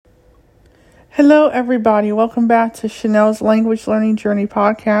Hello, everybody. Welcome back to Chanel's Language Learning Journey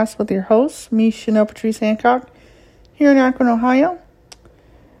podcast with your host, me, Chanel Patrice Hancock, here in Akron, Ohio,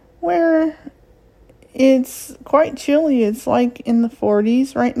 where it's quite chilly. It's like in the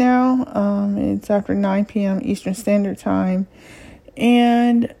 40s right now. It's after 9 p.m. Eastern Standard Time,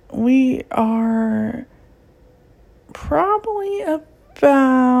 and we are probably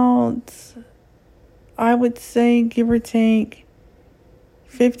about, I would say, give or take,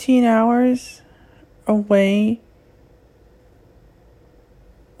 15 hours away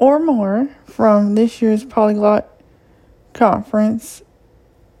or more from this year's Polyglot Conference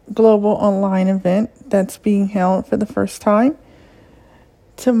global online event that's being held for the first time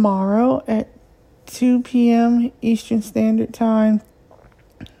tomorrow at 2 p.m. Eastern Standard Time,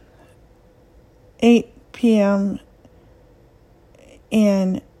 8 p.m.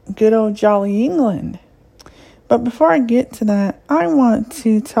 in good old jolly England. But before I get to that, I want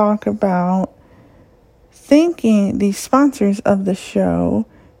to talk about thanking the sponsors of the show,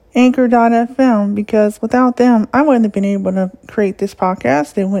 Anchor.fm, because without them, I wouldn't have been able to create this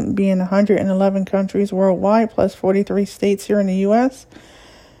podcast. It wouldn't be in 111 countries worldwide, plus 43 states here in the U.S.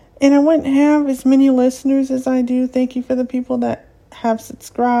 And I wouldn't have as many listeners as I do. Thank you for the people that have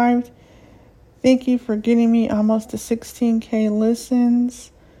subscribed. Thank you for getting me almost to 16K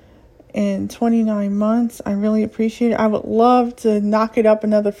listens in 29 months. I really appreciate it. I would love to knock it up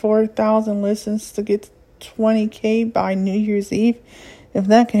another 4,000 listens to get to 20K by New Year's Eve. If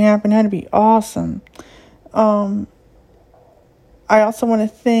that can happen, that'd be awesome. I also want to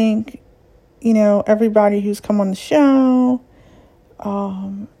thank, everybody who's come on the show.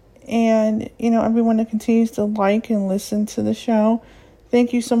 And, everyone that continues to like and listen to the show.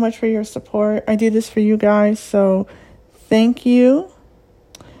 Thank you so much for your support. I do this for you guys, so thank you.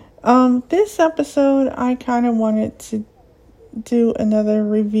 This episode, I kind of wanted to do another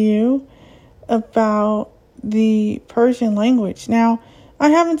review about the Persian language. Now, I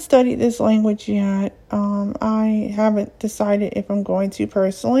haven't studied this language yet. I haven't decided if I'm going to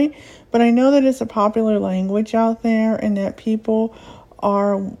personally, but I know that it's a popular language out there and that people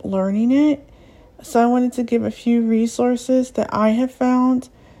are learning it. So I wanted to give a few resources that I have found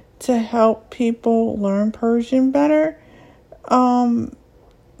to help people learn Persian better.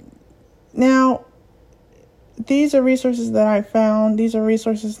 Now, these are resources that I found. These are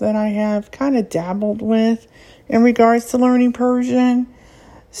resources that I have kind of dabbled with in regards to learning Persian.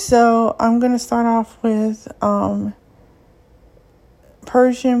 So I'm going to start off with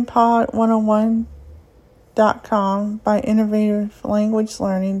PersianPod101.com by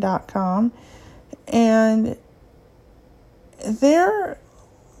InnovativeLanguageLearning.com. And their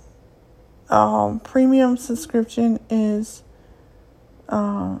premium subscription is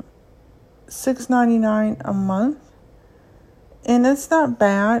 $6.99 a month, and that's not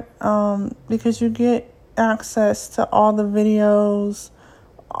bad because you get access to all the videos,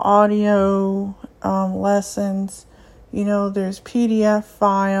 audio lessons. There's PDF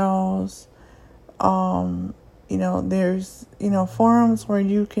files. There's forums where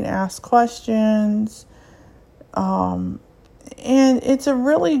you can ask questions, and it's a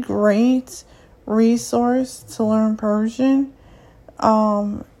really great resource to learn Persian.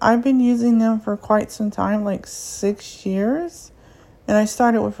 I've been using them for quite some time, like 6 years, and I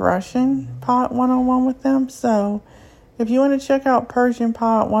started with Russian Pod 101 with them. So if you want to check out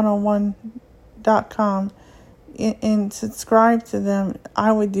PersianPod101.com and subscribe to them,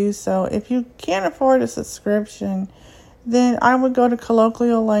 I would do so. If you can't afford a subscription, then I would go to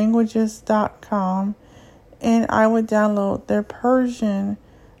colloquiallanguages.com and I would download their Persian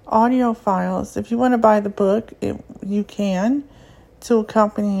audio files. If you want to buy the book, you can. To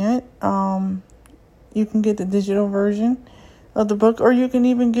accompany it, you can get the digital version of the book, or you can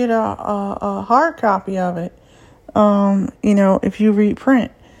even get a hard copy of it, if you read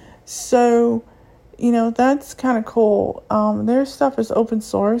print. So, that's kind of cool. Their stuff is open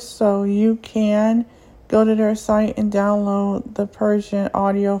source, so you can go to their site and download the Persian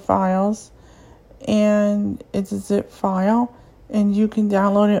audio files, and it's a zip file, and you can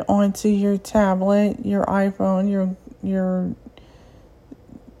download it onto your tablet, your iPhone, your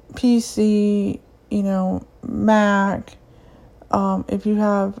PC, Mac. If you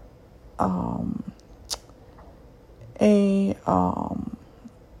have a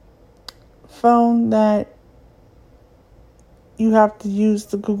phone that you have to use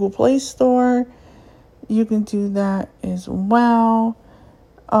the Google Play Store, you can do that as well.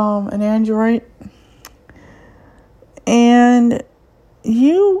 An Android. And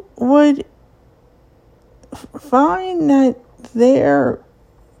you would find that their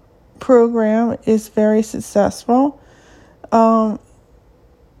program is very successful.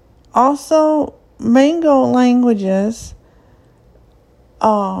 Also, Mango Languages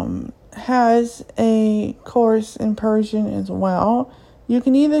has a course in Persian as well. You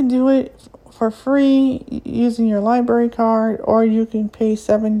can either do it for free using your library card, or you can pay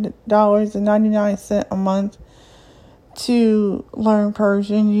 $7.99 a month to learn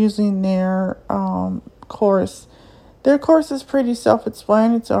Persian using their course. Their course is pretty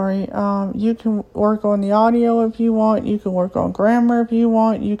self-explanatory. You can work on the audio if you want. You can work on grammar if you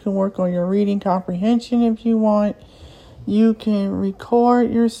want. You can work on your reading comprehension if you want. You can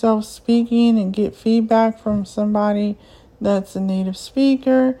record yourself speaking and get feedback from somebody that's a native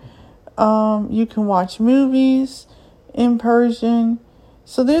speaker. You can watch movies in Persian.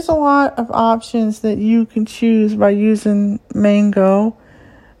 So there's a lot of options that you can choose by using Mango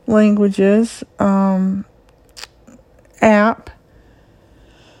Languages app.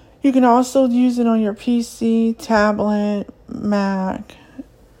 You can also use it on your PC, tablet, Mac,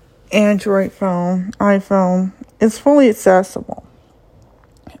 Android phone, iPhone. It's fully accessible.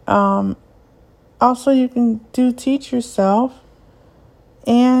 Also, you can do Teach Yourself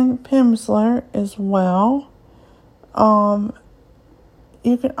and Pimsleur as well.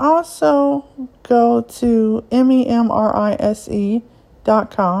 You can also go to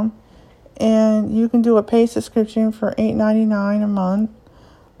MEMRISE.com and you can do a paid subscription for $8.99 a month,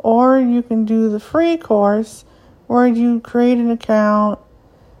 or you can do the free course where you create an account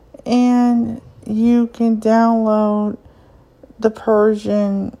and you can download the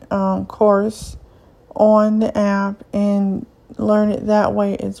Persian course on the app and learn it that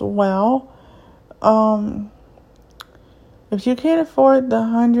way as well. If you can't afford the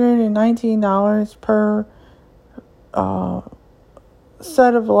 $119 per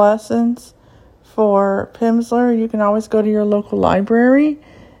set of lessons for Pimsleur, you can always go to your local library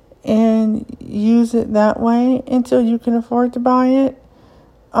and use it that way until you can afford to buy it.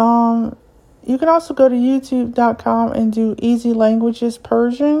 You can also go to youtube.com and do Easy Languages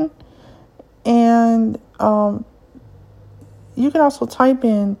Persian, and you can also type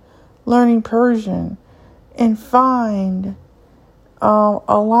in learning Persian and find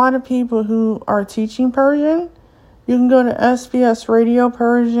a lot of people who are teaching Persian. You can go to SBS Radio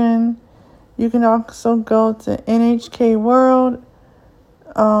Persian. You can also go to NHK World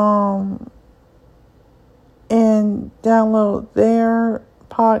and download their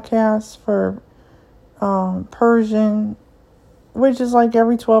podcast for Persian, which is like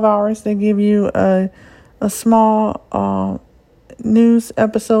every 12 hours they give you a small news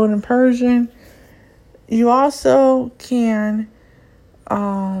episode in Persian. You also can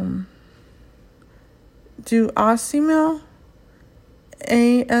do Assimil,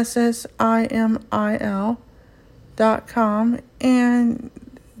 ASSIMIL.com, and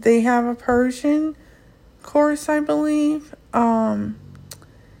they have a Persian course, I believe. Now,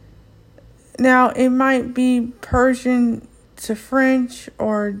 it might be Persian to French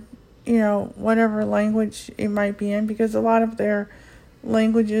or, whatever language it might be in, because a lot of their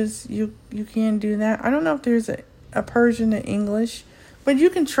languages, you can do that. I don't know if there's a Persian to English, but you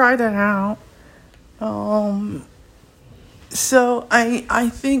can try that out. So I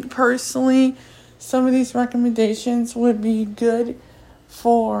think personally some of these recommendations would be good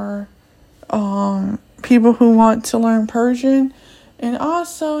for people who want to learn Persian. And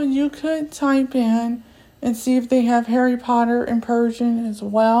also you could type in and see if they have Harry Potter in Persian as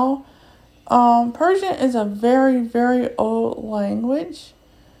well. Persian is a very, very old language.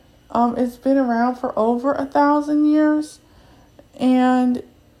 It's been around for over 1,000 years and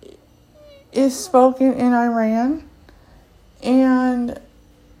is spoken in Iran. And,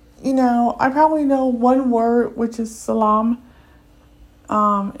 I probably know one word, which is salam,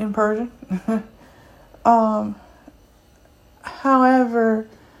 in Persian. However,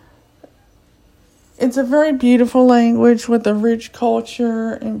 it's a very beautiful language with a rich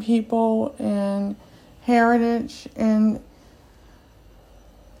culture and people and heritage. And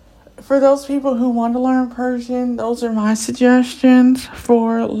for those people who want to learn Persian, those are my suggestions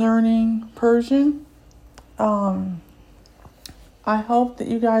for learning Persian. I hope that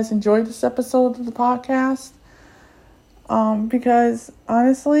you guys enjoyed this episode of the podcast. Because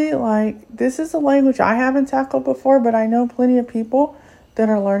honestly, this is a language I haven't tackled before, but I know plenty of people that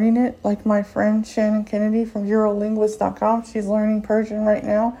are learning it. Like my friend Shannon Kennedy from Eurolinguist.com. She's learning Persian right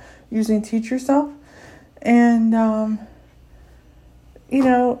now using Teach Yourself. And,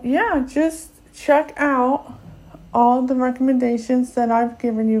 just check out all the recommendations that I've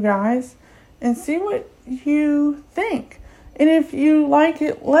given you guys and see what you think. And if you like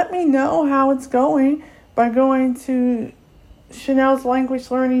it, let me know how it's going by going to Chanel's Language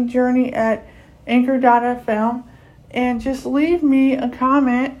Learning Journey at Anchor.fm and just leave me a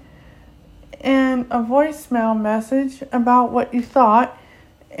comment in a voicemail message about what you thought.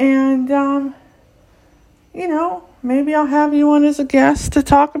 And, maybe I'll have you on as a guest to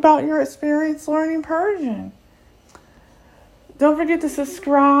talk about your experience learning Persian. Don't forget to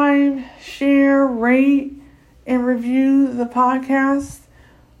subscribe, share, rate, and review the podcast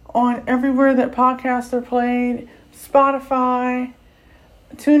on everywhere that podcasts are played. Spotify,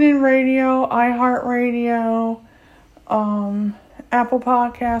 TuneIn Radio, iHeartRadio, Apple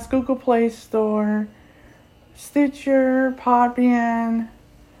Podcasts, Google Play Store, Stitcher, Podbean,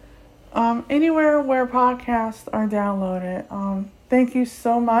 anywhere where podcasts are downloaded. Thank you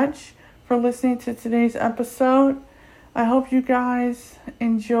so much for listening to today's episode. I hope you guys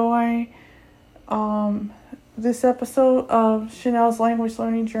enjoy this episode of Chanel's Language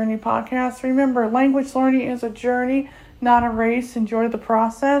Learning Journey podcast. Remember, language learning is a journey, not a race. Enjoy the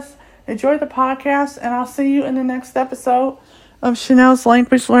process. Enjoy the podcast, and I'll see you in the next episode of Chanel's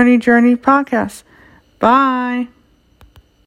Language Learning Journey podcast. Bye.